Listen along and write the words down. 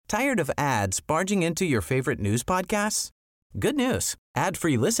Tired of ads barging into your favorite news podcasts? Good news.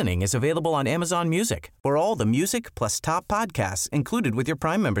 Ad-free listening is available on Amazon Music for all the music plus top podcasts included with your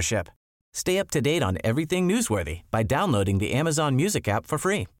Prime membership. Stay up to date on everything newsworthy by downloading the Amazon Music app for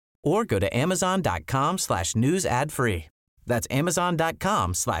free or go to amazon.com/news ad free. That's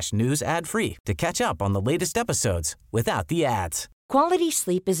amazon.com/news ad free to catch up on the latest episodes without the ads. Quality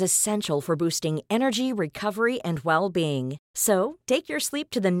sleep is essential for boosting energy, recovery, and well-being. So, take your sleep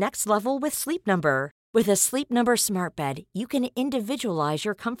to the next level with Sleep Number. With a Sleep Number smart bed, you can individualize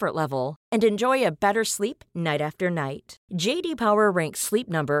your comfort level and enjoy a better sleep night after night. J.D. Power ranks Sleep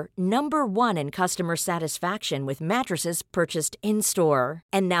Number number 1 in customer satisfaction with mattresses purchased in-store.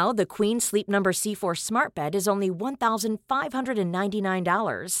 And now the Queen Sleep Number C4 smart bed is only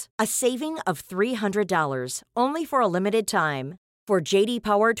 $1,599, a saving of $300, only for a limited time. For J.D.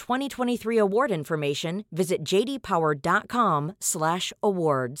 Power 2023 award information, visit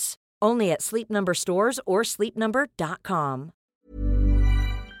jdpower.com/awards. Only at Sleep Number stores or sleepnumber.com.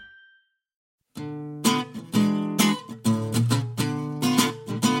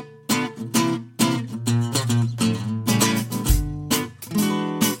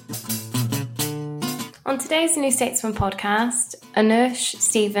 On today's New Statesman podcast, Anush,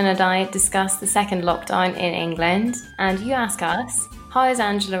 Stephen and I discuss the second lockdown in England, and you ask us, how is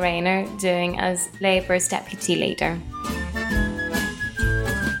Angela Rayner doing as Labour's deputy leader?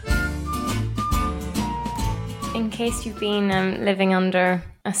 In case you've been living under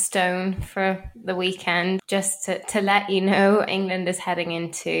a stone for the weekend, just to let you know, England is heading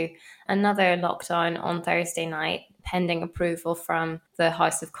into another lockdown on Thursday night, pending approval from the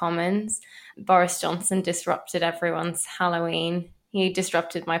House of Commons. Boris Johnson disrupted everyone's Halloween. He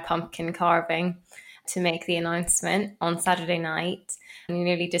disrupted my pumpkin carving to make the announcement on Saturday night. And he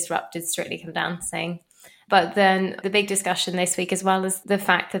nearly disrupted Strictly Come Dancing. But then the big discussion this week, as well as the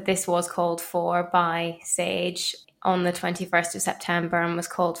fact that this was called for by Sage on the 21st of September and was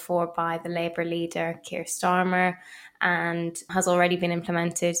called for by the Labour leader, Keir Starmer, and has already been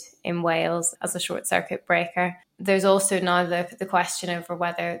implemented in Wales as a short circuit breaker. There's also now the question over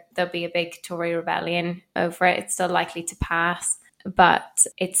whether there'll be a big Tory rebellion over it. It's still likely to pass, but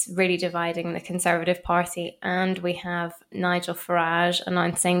it's really dividing the Conservative Party. And we have Nigel Farage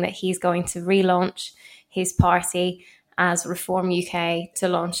announcing that he's going to relaunch his party as Reform UK to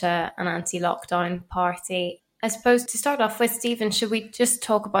launch an anti-lockdown party. I suppose to start off with, Stephen, should we just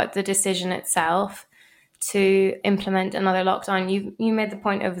talk about the decision itself to implement another lockdown? You made the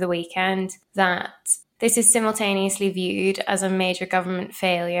point over the weekend that this is simultaneously viewed as a major government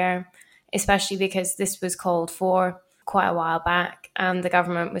failure, especially because this was called for quite a while back and the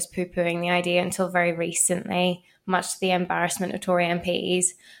government was poo-pooing the idea until very recently, much to the embarrassment of Tory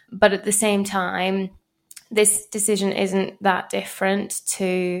MPs. But at the same time, this decision isn't that different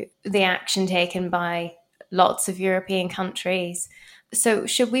to the action taken by lots of European countries. So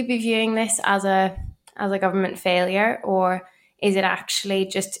should we be viewing this as a government failure, or is it actually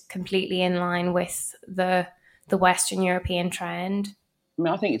just completely in line with the Western European trend? I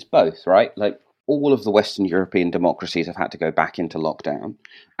mean, I think it's both, right? Like, all of the Western European democracies have had to go back into lockdown.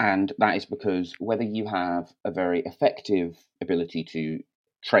 And that is because whether you have a very effective ability to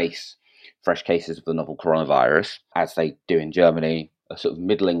trace fresh cases of the novel coronavirus, as they do in Germany, a sort of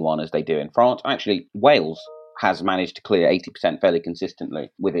middling one as they do in France. Actually, Wales has managed to clear 80% fairly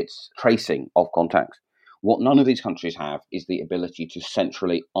consistently with its tracing of contacts. What none of these countries have is the ability to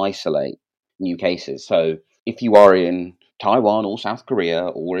centrally isolate new cases. So if you are in Taiwan or South Korea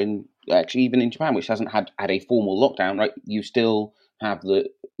or actually even in Japan, which hasn't had a formal lockdown, right, you still have the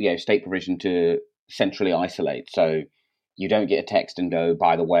state provision to centrally isolate. So you don't get a text and go,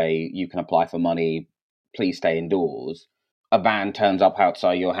 by the way, you can apply for money, please stay indoors. A van turns up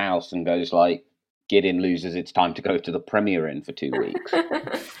outside your house and goes like, get in, losers, it's time to go to the Premier Inn for 2 weeks.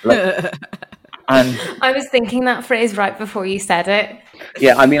 And I was thinking that phrase right before you said it.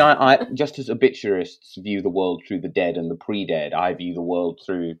 Yeah, I mean, I just as obituarists view the world through the dead and the pre-dead, I view the world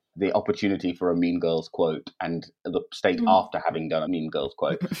through the opportunity for a Mean Girls quote and the state after having done a Mean Girls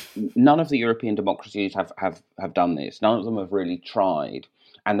quote. None of the European democracies have done this. None of them have really tried.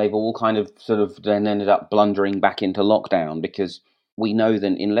 And they've all kind of sort of then ended up blundering back into lockdown because we know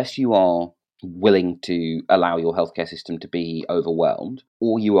that unless you are willing to allow your healthcare system to be overwhelmed,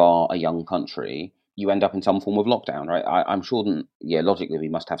 or you are a young country, you end up in some form of lockdown, right? I'm sure that, logically we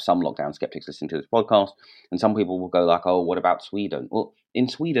must have some lockdown skeptics listening to this podcast, and some people will go like, oh, what about Sweden? Well, in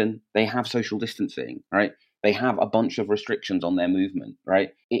Sweden, they have social distancing, right? They have a bunch of restrictions on their movement,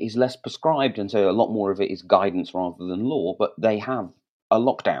 right? It is less prescribed, and so a lot more of it is guidance rather than law, but they have a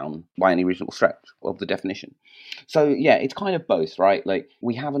lockdown by any reasonable stretch of the definition. So yeah, it's kind of both, right? Like,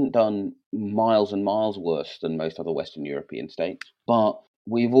 we haven't done miles and miles worse than most other Western European states, but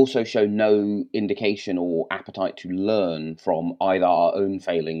we've also shown no indication or appetite to learn from either our own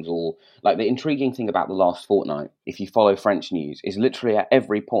failings or, like, the intriguing thing about the last fortnight, if you follow French news, is literally at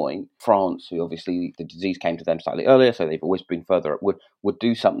every point, France, who obviously the disease came to them slightly earlier, so they've always been further, would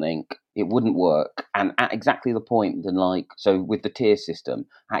do something, it wouldn't work. And at exactly the point then, like, so with the tier system,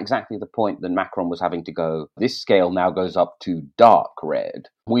 at exactly the point that Macron was having to go, this scale now goes up to dark red,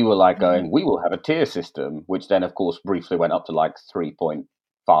 we were like going, we will have a tier system, which then of course briefly went up to like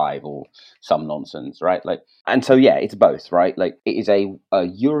 3.5 or some nonsense, right? Like, and so yeah, it's both, right? Like, it is a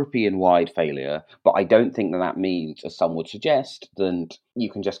European-wide failure, but I don't think that means, as some would suggest, that you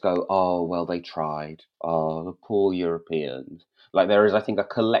can just go, oh well, they tried, oh the poor Europeans. Like, there is, I think, a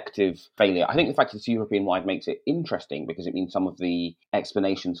collective failure. I think the fact that it's European-wide makes it interesting because it means some of the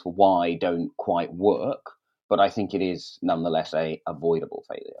explanations for why don't quite work, but I think it is nonetheless a avoidable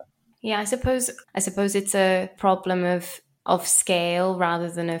failure. Yeah, I suppose it's a problem of scale rather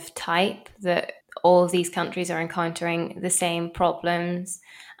than of type, that all of these countries are encountering the same problems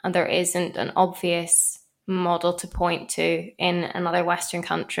and there isn't an obvious model to point to in another Western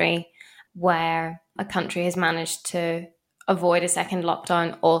country where a country has managed to avoid a second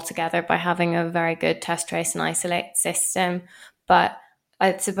lockdown altogether by having a very good test, trace and isolate system. But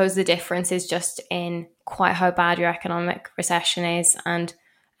I suppose the difference is just in quite how bad your economic recession is and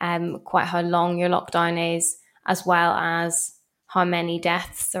quite how long your lockdown is, as well as how many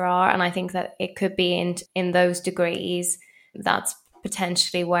deaths there are. And I think that it could be in those degrees, that's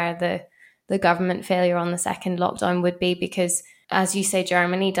potentially where the government failure on the second lockdown would be, because, as you say,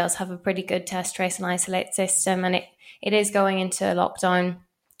 Germany does have a pretty good test, trace and isolate system, and it is going into a lockdown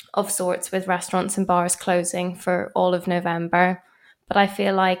of sorts with restaurants and bars closing for all of November. But I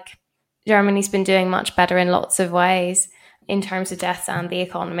feel like Germany's been doing much better in lots of ways in terms of deaths and the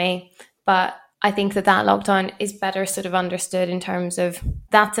economy. But I think that lockdown is better sort of understood in terms of,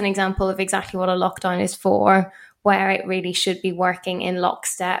 that's an example of exactly what a lockdown is for, where it really should be working in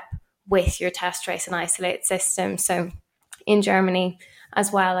lockstep with your test, trace and isolate system. So in Germany,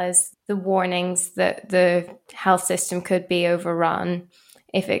 as well as the warnings that the health system could be overrun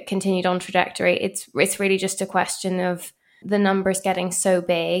if it continued on trajectory, it's really just a question of the numbers getting so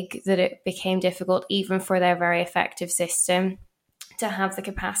big that it became difficult even for their very effective system to have the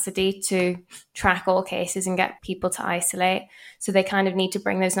capacity to track all cases and get people to isolate. So they kind of need to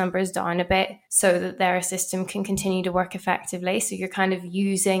bring those numbers down a bit so that their system can continue to work effectively. So you're kind of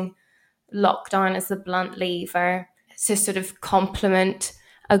using lockdown as the blunt lever to sort of complement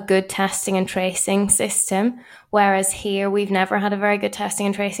a good testing and tracing system. Whereas here, we've never had a very good testing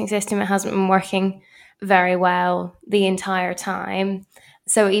and tracing system. It hasn't been working very well the entire time.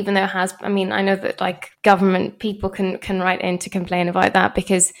 So even though it has, I mean, I know that like government people can write in to complain about that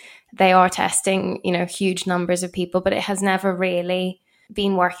because they are testing, huge numbers of people, but it has never really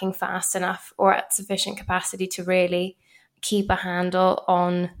been working fast enough or at sufficient capacity to really keep a handle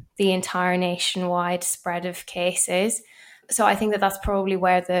on the entire nationwide spread of cases. So I think that that's probably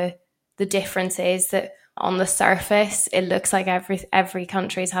where the difference is, that on the surface, it looks like every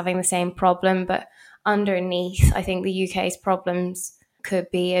country is having the same problem, but underneath, I think the UK's problems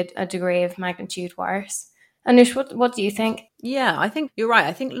could be a degree of magnitude worse. Anush, what do you think? Yeah, I think you're right.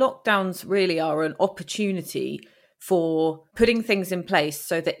 I think lockdowns really are an opportunity for putting things in place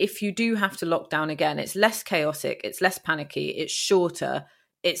so that if you do have to lock down again, it's less chaotic, it's less panicky, it's shorter,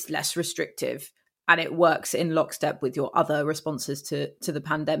 it's less restrictive, and it works in lockstep with your other responses to the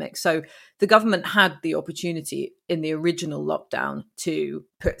pandemic. So the government had the opportunity in the original lockdown to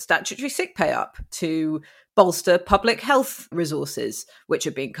put statutory sick pay up, to bolster public health resources, which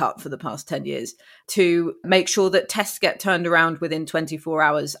have been cut for the past 10 years, to make sure that tests get turned around within 24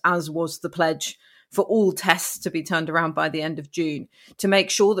 hours, as was the pledge for all tests to be turned around by the end of June, to make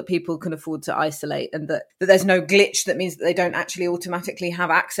sure that people can afford to isolate and that there's no glitch that means that they don't actually automatically have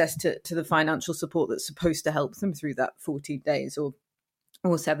access to the financial support that's supposed to help them through that 14 days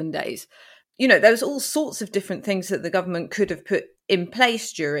or 7 days. There's all sorts of different things that the government could have put in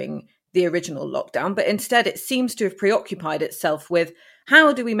place during the original lockdown, but instead it seems to have preoccupied itself with,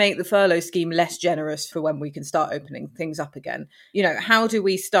 how do we make the furlough scheme less generous for when we can start opening things up again? How do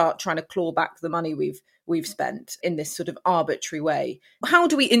we start trying to claw back the money we've spent in this sort of arbitrary way? How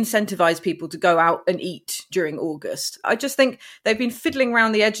do we incentivize people to go out and eat during August? I just think they've been fiddling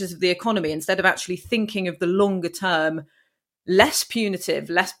around the edges of the economy instead of actually thinking of the longer term, less punitive,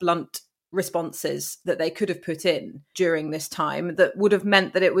 less blunt responses that they could have put in during this time that would have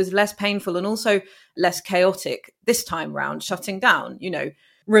meant that it was less painful and also less chaotic this time round, shutting down,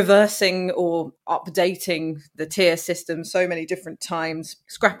 reversing or updating the tier system so many different times,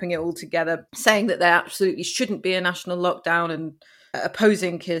 scrapping it all together, saying that there absolutely shouldn't be a national lockdown and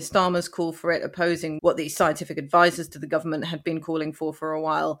opposing Keir Starmer's call for it, opposing what the scientific advisors to the government had been calling for a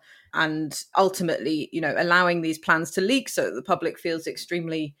while, and ultimately, allowing these plans to leak so that the public feels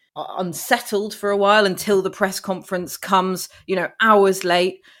extremely unsettled for a while until the press conference comes, hours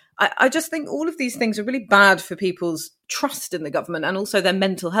late. I just think all of these things are really bad for people's trust in the government and also their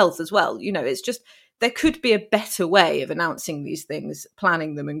mental health as well. It's just, there could be a better way of announcing these things,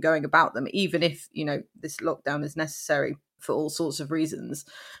 planning them and going about them, even if, this lockdown is necessary for all sorts of reasons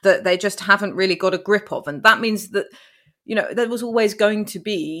that they just haven't really got a grip of. And that means that, there was always going to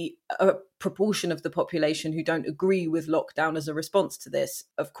be a proportion of the population who don't agree with lockdown as a response to this,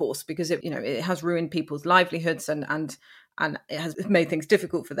 of course, because it has ruined people's livelihoods and it has made things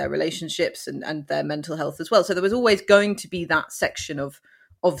difficult for their relationships and their mental health as well. So there was always going to be that section of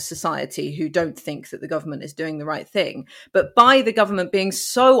society who don't think that the government is doing the right thing. But by the government being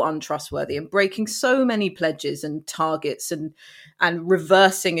so untrustworthy and breaking so many pledges and targets and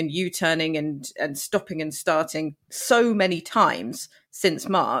reversing and U-turning and stopping and starting so many times since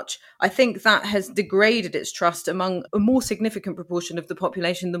March, I think that has degraded its trust among a more significant proportion of the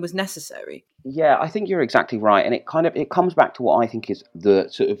population than was necessary. Yeah, I think you're exactly right. And it comes back to what I think is the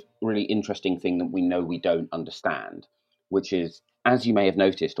sort of really interesting thing that we know we don't understand, which is, as you may have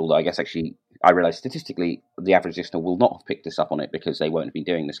noticed, although I guess actually I realise statistically the average listener will not have picked this up on it because they won't have been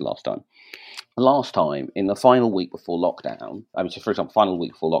doing this last time. Last time, in the final week before lockdown, so for example, final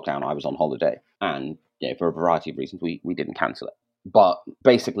week before lockdown, I was on holiday, and for a variety of reasons, we didn't cancel it. But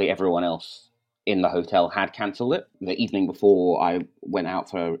basically everyone else in the hotel had cancelled it. The evening before, I went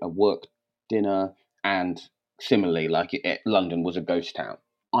out for a work dinner, and similarly, London was a ghost town.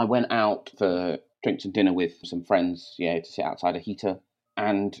 I went out for drinks and dinner with some friends, to sit outside a heater,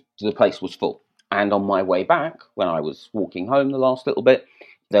 and the place was full. And on my way back, when I was walking home the last little bit,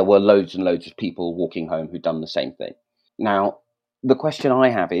 there were loads and loads of people walking home who'd done the same thing. Now, the question I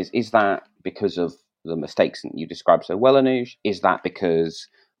have is that because of the mistakes that you described so well, Anuj? Is that because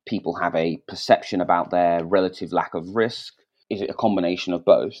people have a perception about their relative lack of risk? Is it a combination of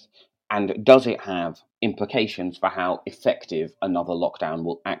both? And does it have implications for how effective another lockdown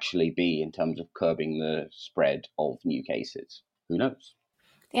will actually be in terms of curbing the spread of new cases? Who knows?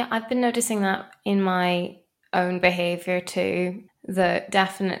 Yeah, I've been noticing that in my own behaviour too. That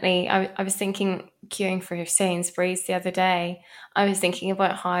definitely, I was thinking, queuing for Sainsbury's the other day, I was thinking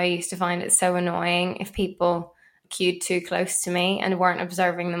about how I used to find it so annoying if people queued too close to me and weren't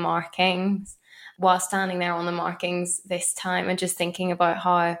observing the markings while standing there on the markings this time, and just thinking about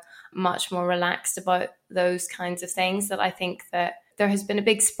how much more relaxed about those kinds of things, that I think that there has been a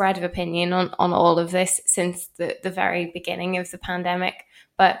big spread of opinion on all of this since the very beginning of the pandemic.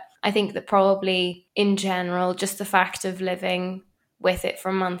 But I think that probably in general, just the fact of living with it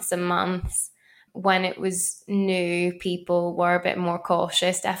for months and months, when it was new, people were a bit more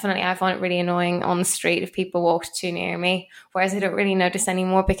cautious. Definitely, I found it really annoying on the street if people walked too near me, whereas I don't really notice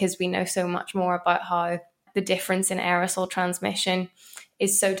anymore because we know so much more about how the difference in aerosol transmission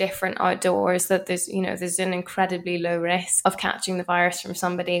is so different outdoors, that there's an incredibly low risk of catching the virus from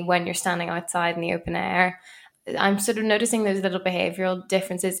somebody when you're standing outside in the open air. I'm sort of noticing those little behavioural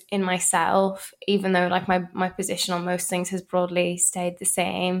differences in myself, even though my position on most things has broadly stayed the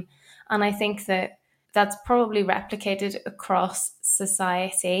same. And I think that that's probably replicated across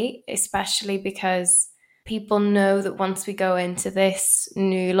society, especially because people know that once we go into this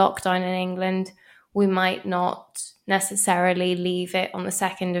new lockdown in England, we might not necessarily leave it on the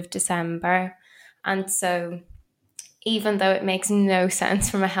 2nd of December. And so even though it makes no sense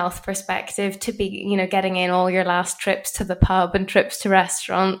from a health perspective to be, getting in all your last trips to the pub and trips to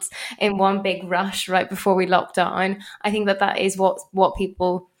restaurants in one big rush right before we lock down, I think that is what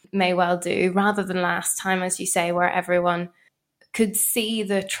people may well do, rather than last time, as you say, where everyone could see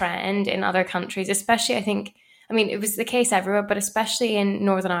the trend in other countries, especially it was the case everywhere, but especially in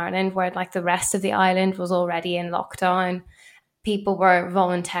Northern Ireland, where the rest of the island was already in lockdown. People were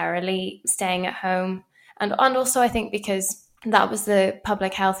voluntarily staying at home. And also I think because that was the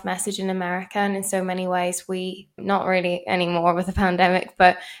public health message in America, and in so many ways we, not really anymore with the pandemic,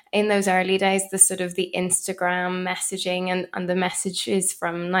 but in those early days, the sort of the Instagram messaging and the messages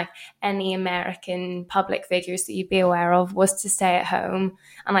from any American public figures that you'd be aware of was to stay at home.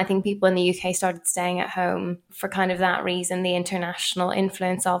 And I think people in the UK started staying at home for kind of that reason, the international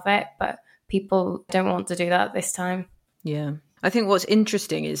influence of it, but people don't want to do that this time. Yeah. I think what's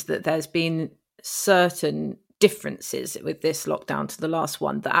interesting is that there's been certain differences with this lockdown to the last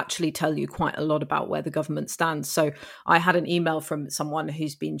one that actually tell you quite a lot about where the government stands. So I had an email from someone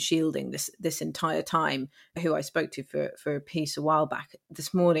who's been shielding this entire time, who I spoke to for a piece a while back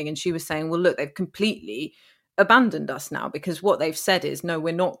this morning, and she was saying, well, look, they've completely abandoned us now, because what they've said is, no,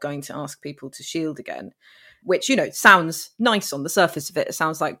 we're not going to ask people to shield again. Which, you know, sounds nice on the surface of it. It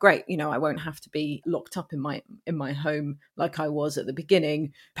sounds like, great, you know, I won't have to be locked up in my home like I was at the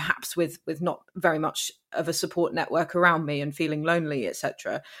beginning, perhaps with not very much of a support network around me and feeling lonely,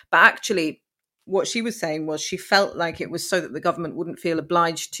 etc. But actually, what she was saying was she felt like it was so that the government wouldn't feel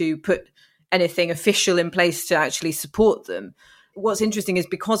obliged to put anything official in place to actually support them. What's interesting is,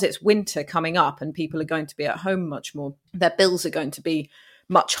 because it's winter coming up and people are going to be at home much more, their bills are going to be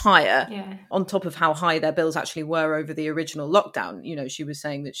much higher, on top of how high their bills actually were over the original lockdown. You know, she was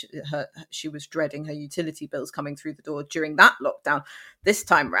saying that she was dreading her utility bills coming through the door during that lockdown. This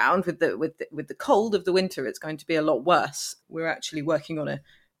time round, with the cold of the winter, it's going to be a lot worse. We're actually working on a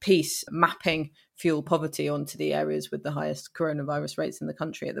piece mapping fuel poverty onto the areas with the highest coronavirus rates in the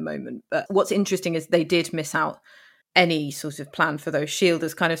country at the moment. But what's interesting is they did miss out any sort of plan for those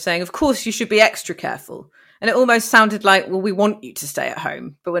shielders, kind of saying, of course, you should be extra careful. And it almost sounded like, well, we want you to stay at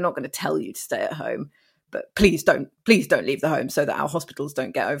home, but we're not going to tell you to stay at home. But please don't leave the home, so that our hospitals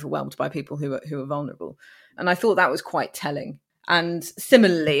don't get overwhelmed by people who are vulnerable. And I thought that was quite telling. And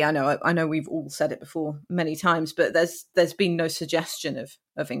similarly, I know we've all said it before many times, but there's been no suggestion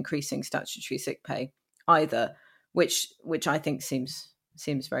of increasing statutory sick pay either, which I think seems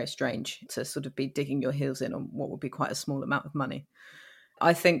very strange, to sort of be digging your heels in on what would be quite a small amount of money.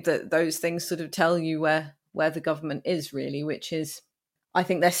 I think that those things sort of tell you where the government is really, which is, I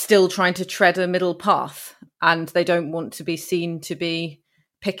think they're still trying to tread a middle path, and they don't want to be seen to be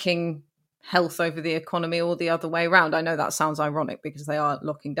picking health over the economy or the other way around. I know that sounds ironic because they are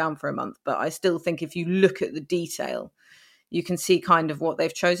locking down for a month, but I still think if you look at the detail, you can see kind of what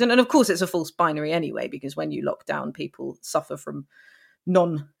they've chosen. And of course, it's a false binary anyway, because when you lock down, people suffer from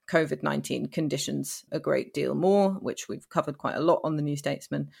non-COVID-19 conditions a great deal more, which we've covered quite a lot on the New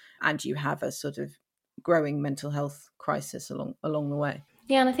Statesman, and you have a sort of growing mental health crisis along the way.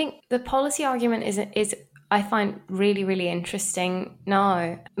 Yeah, and I think the policy argument is I find really, really interesting now.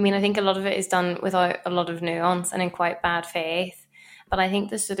 I mean, I think a lot of it is done without a lot of nuance and in quite bad faith, but I think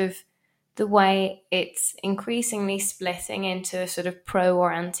the way it's increasingly splitting into a sort of pro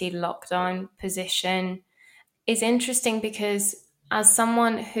or anti-lockdown position is interesting, because as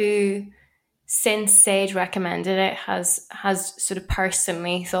someone who, since Sage recommended it, has sort of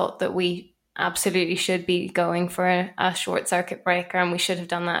personally thought that we absolutely should be going for a short circuit breaker, and we should have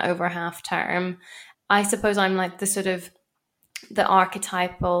done that over half term. I suppose I'm like the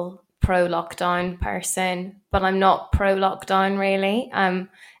archetypal pro lockdown person, but I'm not pro lockdown really.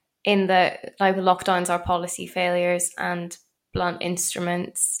 In the like lockdowns are policy failures and blunt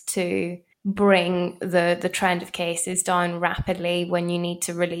instruments to bring the trend of cases down rapidly when you need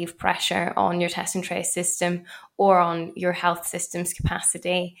to relieve pressure on your test and trace system or on your health system's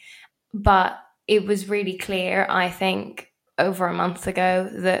capacity. But it was really clear, I think, over a month ago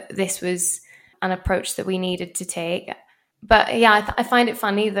that this was an approach that we needed to take. But yeah, I find it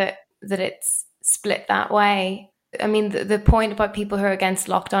funny that it's split that way. I mean, the point about people who are against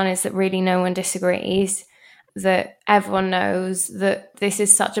lockdown is that really no one disagrees, that everyone knows that this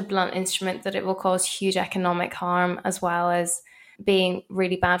is such a blunt instrument that it will cause huge economic harm, as well as being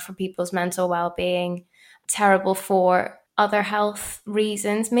really bad for people's mental well-being, terrible for other health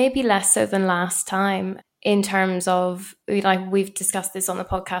reasons, maybe less so than last time, in terms of, like we've discussed this on the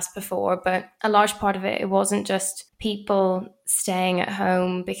podcast before, but a large part of it wasn't just people staying at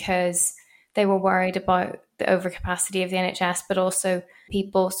home because they were worried about the overcapacity of the NHS, but also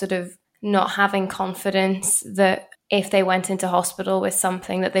people sort of not having confidence that if they went into hospital with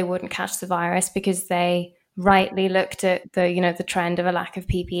something that they wouldn't catch the virus, because they rightly looked at the trend of a lack of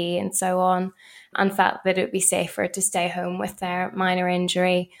PPE and so on, and felt that it would be safer to stay home with their minor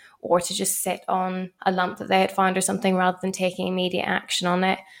injury or to just sit on a lump that they had found or something rather than taking immediate action on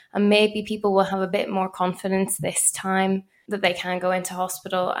it. And maybe people will have a bit more confidence this time that they can go into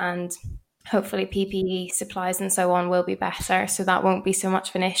hospital, and hopefully PPE supplies and so on will be better, so that won't be so much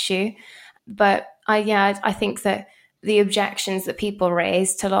of an issue. But I think that the objections that people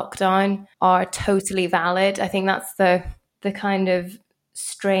raise to lockdown are totally valid. I think that's the kind of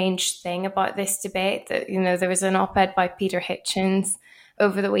strange thing about this debate, that, you know, there was an op-ed by Peter Hitchens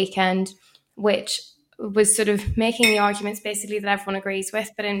over the weekend, which was sort of making the arguments basically that everyone agrees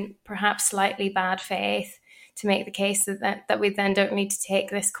with, but in perhaps slightly bad faith, to make the case that we then don't need to take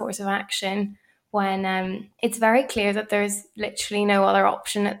this course of action, when it's very clear that there's literally no other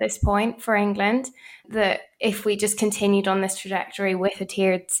option at this point for England, that if we just continued on this trajectory with a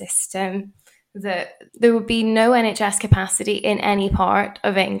tiered system, that there would be no NHS capacity in any part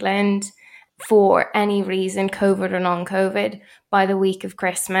of England for any reason, COVID or non-COVID, by the week of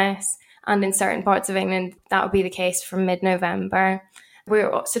Christmas. And in certain parts of England, that would be the case from mid-November.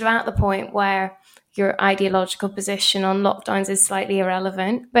 We're sort of at the point where your ideological position on lockdowns is slightly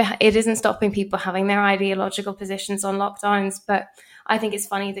irrelevant, but it isn't stopping people having their ideological positions on lockdowns. But I think it's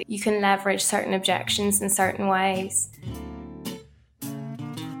funny that you can leverage certain objections in certain ways.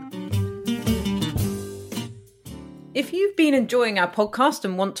 If you've been enjoying our podcast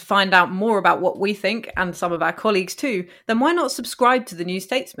and want to find out more about what we think, and some of our colleagues too, then why not subscribe to The New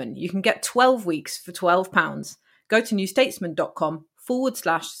Statesman? You can get 12 weeks for £12. Go to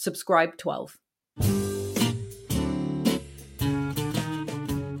newstatesman.com/subscribe12.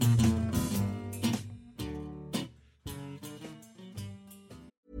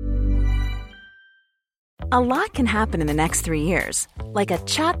 A lot can happen in the next 3 years. Like a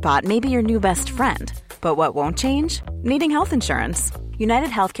chatbot may be your new best friend. But what won't change? Needing health insurance. United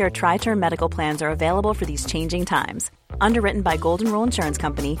Healthcare Tri-Term Medical Plans are available for these changing times. Underwritten by Golden Rule Insurance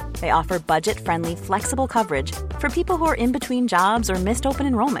Company, they offer budget-friendly, flexible coverage for people who are in between jobs or missed open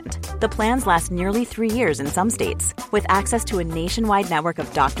enrollment. The plans last nearly 3 years in some states, with access to a nationwide network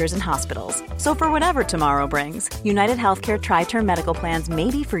of doctors and hospitals. So for whatever tomorrow brings, United Healthcare Tri-Term Medical Plans may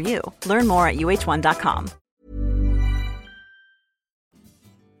be for you. Learn more at uh1.com.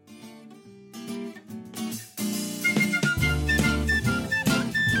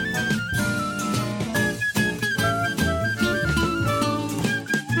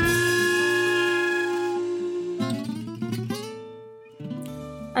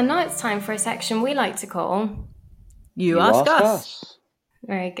 And now it's time for a section we like to call You Ask Us.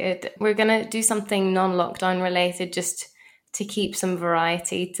 Very good. We're going to do something non-lockdown related just to keep some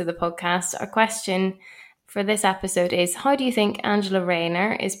variety to the podcast. Our question for this episode is, how do you think Angela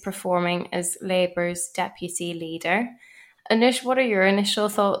Rayner is performing as Labour's deputy leader? Anush, what are your initial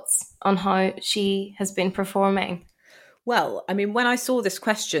thoughts on how she has been performing? Well, I mean, when I saw this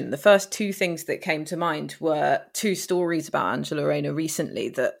question, the first two things that came to mind were two stories about Angela Rayner recently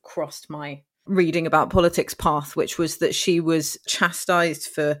that crossed my reading about politics path, which was that she was chastised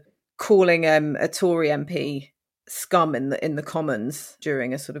for calling a Tory MP scum in the Commons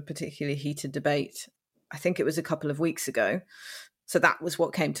during a sort of particularly heated debate. I think it was a couple of weeks ago. So that was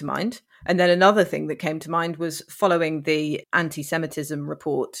what came to mind. And then another thing that came to mind was following the anti-Semitism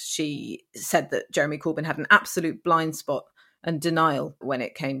report, she said that Jeremy Corbyn had an absolute blind spot and denial when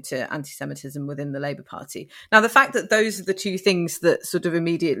it came to anti-Semitism within the Labour Party. Now, the fact that those are the two things that sort of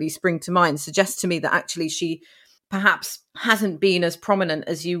immediately spring to mind suggests to me that actually she perhaps hasn't been as prominent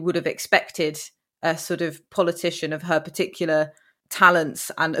as you would have expected a sort of politician of her particular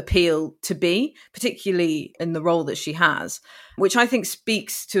talents and appeal to be, particularly in the role that she has, which I think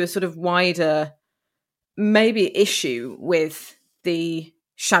speaks to a sort of wider maybe issue with the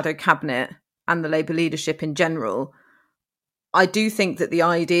shadow cabinet and the Labour leadership in general. I do think that the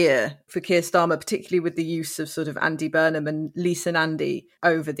idea for Keir Starmer, particularly with the use of sort of Andy Burnham and Lisa Nandy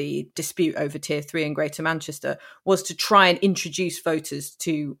over the dispute over Tier 3 in Greater Manchester, was to try and introduce voters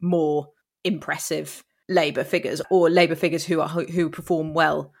to more impressive Labour figures, or Labour figures who perform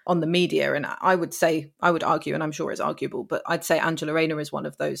well on the media. And I would argue, and I'm sure it's arguable, but I'd say Angela Rayner is one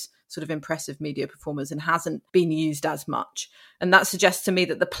of those sort of impressive media performers and hasn't been used as much. And that suggests to me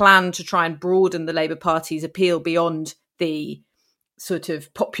that the plan to try and broaden the Labour Party's appeal beyond the sort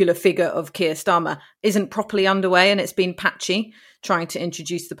of popular figure of Keir Starmer isn't properly underway, and it's been patchy, trying to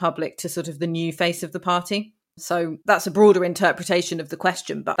introduce the public to sort of the new face of the party. So that's a broader interpretation of the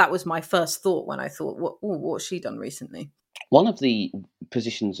question, but that was my first thought when I thought, what's she done recently? One of the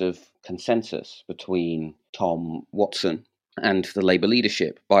positions of consensus between Tom Watson and the Labour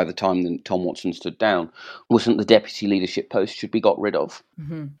leadership by the time that Tom Watson stood down wasn't the deputy leadership post should be got rid of,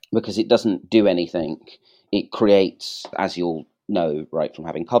 because it doesn't do anything. It creates, as you'll know, right, from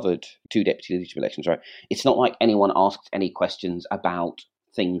having covered two deputy leadership elections, right, it's not like anyone asks any questions about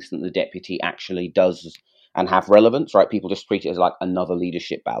things that the deputy actually does and have relevance, right? People just treat it as like another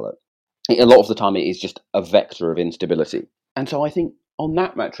leadership ballot. A lot of the time it is just a vector of instability. And so I think on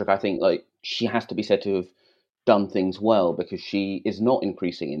that metric, I think like she has to be said to have done things well, because she is not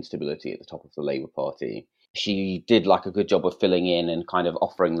increasing instability at the top of the Labour Party. She did like a good job of filling in and kind of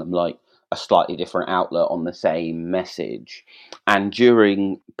offering them like a slightly different outlet on the same message. And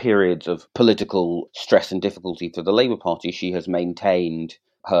during periods of political stress and difficulty for the Labour Party, she has maintained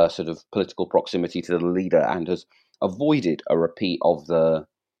her sort of political proximity to the leader and has avoided a repeat of the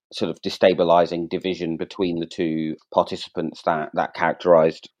sort of destabilizing division between the two participants that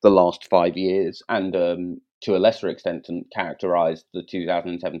characterized the last 5 years, and to a lesser extent characterized the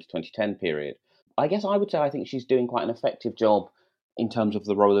 2007 to 2010 period. I guess I would say I think she's doing quite an effective job in terms of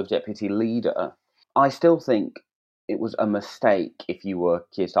the role of deputy leader. I still think it was a mistake, if you were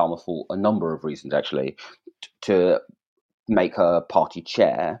Keir Starmer, for a number of reasons actually, to make her party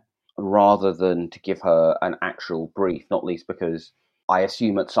chair rather than to give her an actual brief, not least because I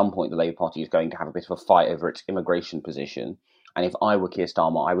assume at some point the Labour Party is going to have a bit of a fight over its immigration position. And if I were Keir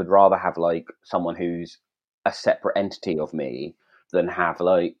Starmer, I would rather have like someone who's a separate entity of me than have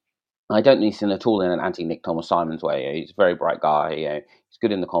like, I don't mean at all in an anti-Nick Thomas Simons way. He's a very bright guy. He's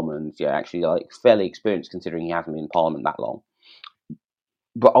good in the Commons. Actually, like fairly experienced considering he hasn't been in Parliament that long.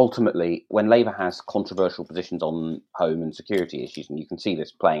 But ultimately, when Labour has controversial positions on home and security issues, and you can see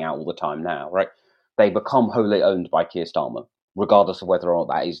this playing out all the time now, right? They become wholly owned by Keir Starmer, regardless of whether or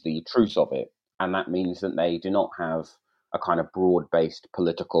not that is the truth of it. And that means that they do not have a kind of broad-based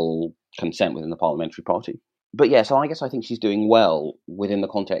political consent within the parliamentary party. But yeah, so I guess I think she's doing well within the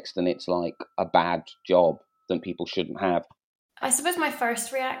context, and it's like a bad job that people shouldn't have. I suppose my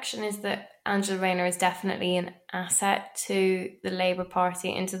first reaction is that Angela Rayner is definitely an asset to the Labour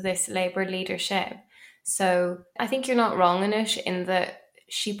Party and to this Labour leadership. So I think you're not wrong, Anush, in that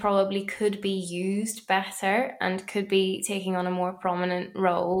she probably could be used better and could be taking on a more prominent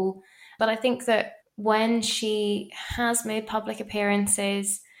role. But I think that when she has made public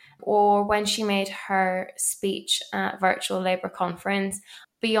appearances or when she made her speech at virtual Labour conference,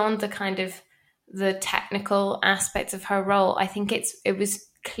 beyond the kind of the technical aspects of her role, I think it was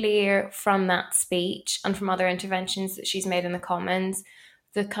clear from that speech and from other interventions that she's made in the Commons,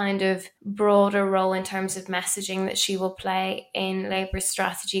 the kind of broader role in terms of messaging that she will play in Labour's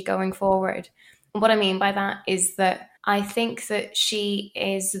strategy going forward. And what I mean by that is that I think that she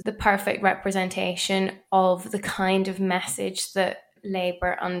is the perfect representation of the kind of message that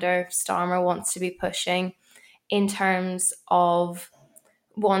Labour under Starmer wants to be pushing in terms of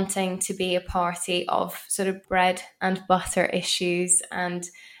wanting to be a party of sort of bread and butter issues and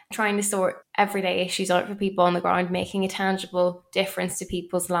trying to sort everyday issues out for people on the ground, making a tangible difference to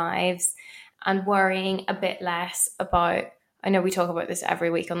people's lives and worrying a bit less about, I know we talk about this every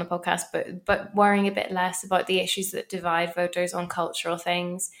week on the podcast, but worrying a bit less about the issues that divide voters on cultural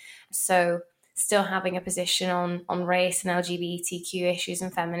things. So still having a position on race and LGBTQ issues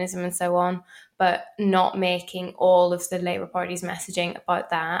and feminism and so on, but not making all of the Labour Party's messaging about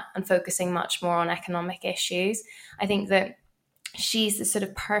that and focusing much more on economic issues. I think that she's the sort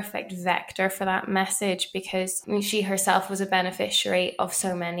of perfect vector for that message because she herself was a beneficiary of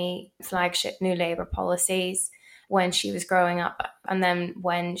so many flagship New Labour policies when she was growing up, and then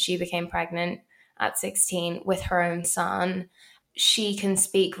when she became pregnant at 16 with her own son. She can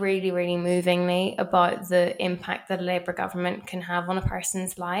speak really, really movingly about the impact that a Labour government can have on a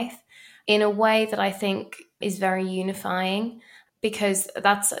person's life in a way that I think is very unifying, because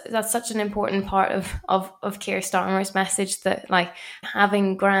that's such an important part of Keir Starmer's message, that like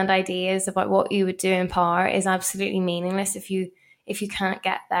having grand ideas about what you would do in power is absolutely meaningless if you can't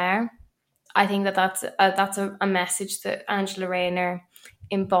get there. I think that's a message that Angela Rayner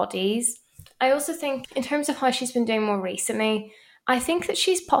embodies. I also think in terms of how she's been doing more recently, I think that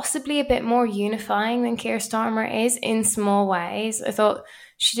she's possibly a bit more unifying than Keir Starmer is in small ways. I thought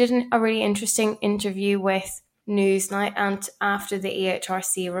she did a really interesting interview with Newsnight and after the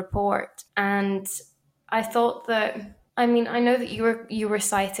EHRC report. And I thought that, I mean, I know that you were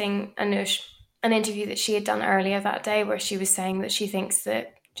citing, Anush, an interview that she had done earlier that day where she was saying that she thinks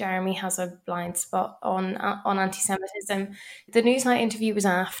that Jeremy has a blind spot on anti-Semitism. The Newsnight interview was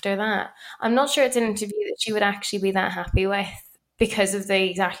after that. I'm not sure it's an interview that she would actually be that happy with because of the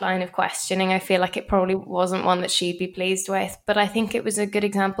exact line of questioning. I feel like it probably wasn't one that she'd be pleased with, but I think it was a good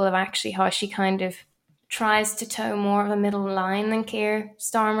example of actually how she kind of tries to toe more of a middle line than Keir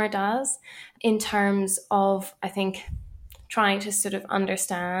Starmer does in terms of, I think, trying to sort of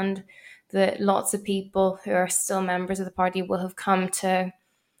understand that lots of people who are still members of the party will have come to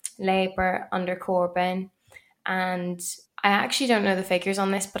Labour under Corbyn. And I actually don't know the figures on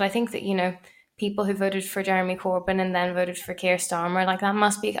this, but I think that, you know, people who voted for Jeremy Corbyn and then voted for Keir Starmer, like that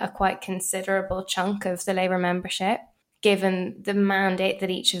must be a quite considerable chunk of the Labour membership, given the mandate that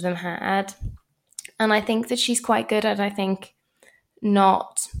each of them had. And I think that she's quite good at, I think,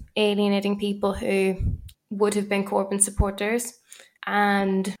 not alienating people who would have been Corbyn supporters.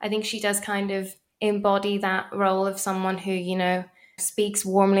 And I think she does kind of embody that role of someone who, you know, speaks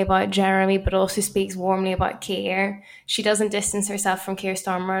warmly about Jeremy, but also speaks warmly about Keir. She doesn't distance herself from Keir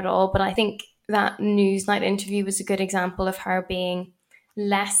Starmer at all, but I think that Newsnight interview was a good example of her being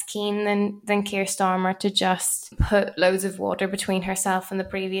less keen than Keir Starmer to just put loads of water between herself and the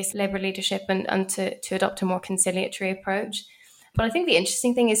previous Labour leadership and to adopt a more conciliatory approach. But I think the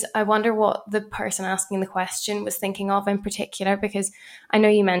interesting thing is I wonder what the person asking the question was thinking of in particular, because I know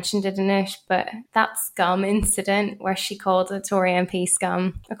you mentioned it in it, but that scum incident where she called a Tory MP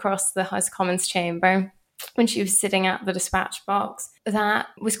scum across the House of Commons chamber when she was sitting at the dispatch box, that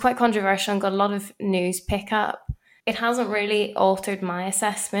was quite controversial and got a lot of news pickup. It hasn't really altered my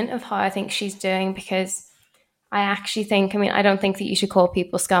assessment of how I think she's doing, because I actually think, I don't think that you should call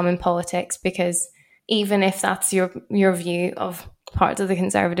people scum in politics, because even if that's your view of parts of the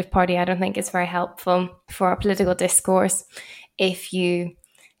Conservative Party, I don't think it's very helpful for our political discourse if you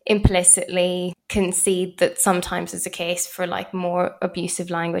implicitly concede that sometimes it's a case for like more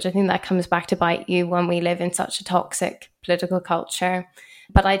abusive language. I think that comes back to bite you when we live in such a toxic political culture.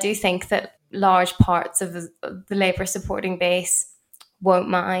 But I do think that large parts of the Labour supporting base won't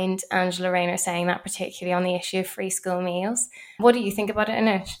mind Angela Rayner saying that, particularly on the issue of free school meals. What do you think about it,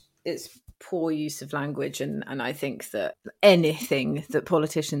 Anish? It's poor use of language, and I think that anything that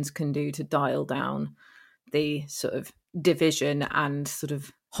politicians can do to dial down the sort of division and sort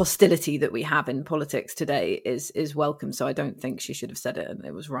of hostility that we have in politics today is welcome. So I don't think she should have said it, and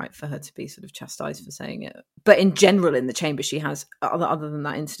it was right for her to be sort of chastised for saying it. But in general, in the chamber, she has, other than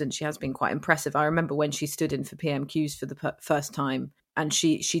that incident, she has been quite impressive. I remember when she stood in for PMQs for the first time, and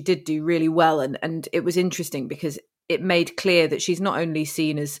she did do really well, and it was interesting because it made clear that she's not only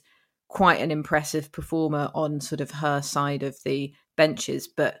seen as quite an impressive performer on sort of her side of the benches,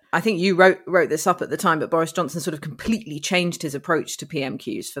 but I think you wrote this up at the time, but Boris Johnson sort of completely changed his approach to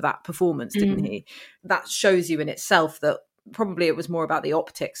PMQs for that performance, didn't he? That shows you in itself that probably it was more about the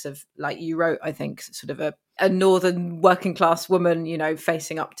optics of, like you wrote, I think, sort of a northern working class woman, you know,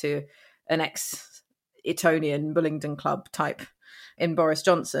 facing up to an ex-Etonian Bullingdon Club type in Boris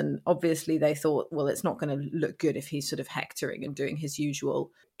Johnson. Obviously they thought, well, it's not going to look good if he's sort of hectoring and doing his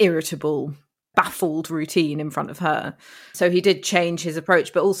usual irritable, baffled routine in front of her. So he did change his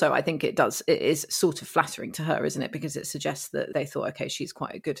approach, but also I think it is sort of flattering to her, isn't it? Because it suggests that they thought, okay, she's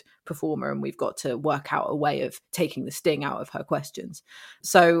quite a good performer and we've got to work out a way of taking the sting out of her questions.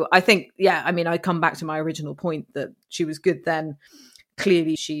 So I think, I come back to my original point that she was good then.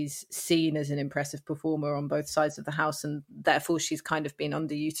 Clearly she's seen as an impressive performer on both sides of the house, and therefore she's kind of been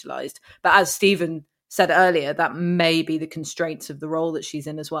underutilised. But as Stephen said earlier, that may be the constraints of the role that she's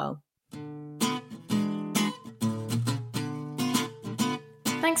in as well.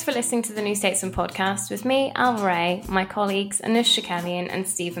 Thanks for listening to the New Statesman podcast with me, Al Ray, my colleagues Anush Shakelian and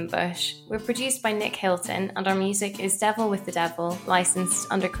Stephen Bush. We're produced by Nick Hilton, and our music is Devil with the Devil, licensed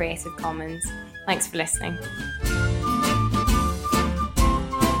under Creative Commons. Thanks for listening.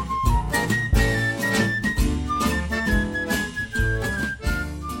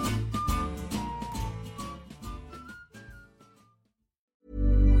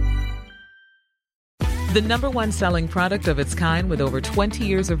 The number one selling product of its kind with over 20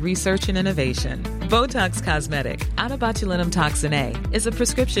 years of research and innovation. Botox Cosmetic, out of botulinum toxin A, is a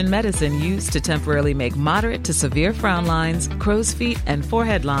prescription medicine used to temporarily make moderate to severe frown lines, crow's feet, and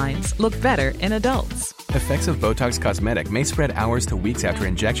forehead lines look better in adults. Effects of Botox Cosmetic may spread hours to weeks after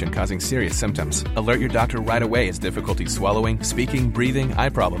injection, causing serious symptoms. Alert your doctor right away as difficulty swallowing, speaking, breathing, eye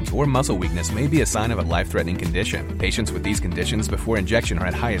problems, or muscle weakness may be a sign of a life-threatening condition. Patients with these conditions before injection are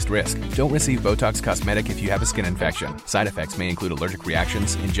at highest risk. Don't receive Botox Cosmetic if you have a skin infection. Side effects may include allergic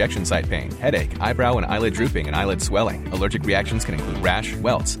reactions, injection site pain, headache, eyebrow and eyelid drooping, and eyelid swelling. Allergic reactions can include rash,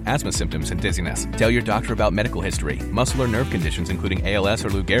 welts, asthma symptoms, and dizziness. Tell your doctor about medical history, muscle or nerve conditions including ALS or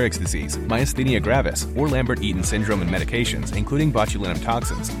Lou Gehrig's disease, myasthenia gravis, or Lambert-Eaton syndrome, and medications, including botulinum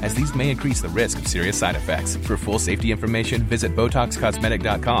toxins, as these may increase the risk of serious side effects. For full safety information, visit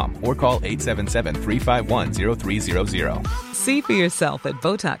BotoxCosmetic.com or call 877-351-0300. See for yourself at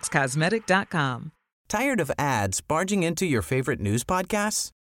BotoxCosmetic.com. Tired of ads barging into your favorite news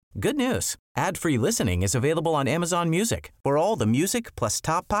podcasts? Good news. Ad-free listening is available on Amazon Music for all the music plus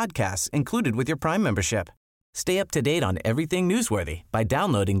top podcasts included with your Prime membership. Stay up to date on everything newsworthy by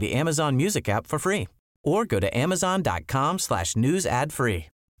downloading the Amazon Music app for free or go to amazon.com/news ad free.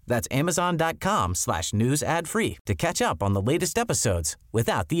 That's amazon.com/news ad free to catch up on the latest episodes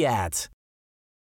without the ads.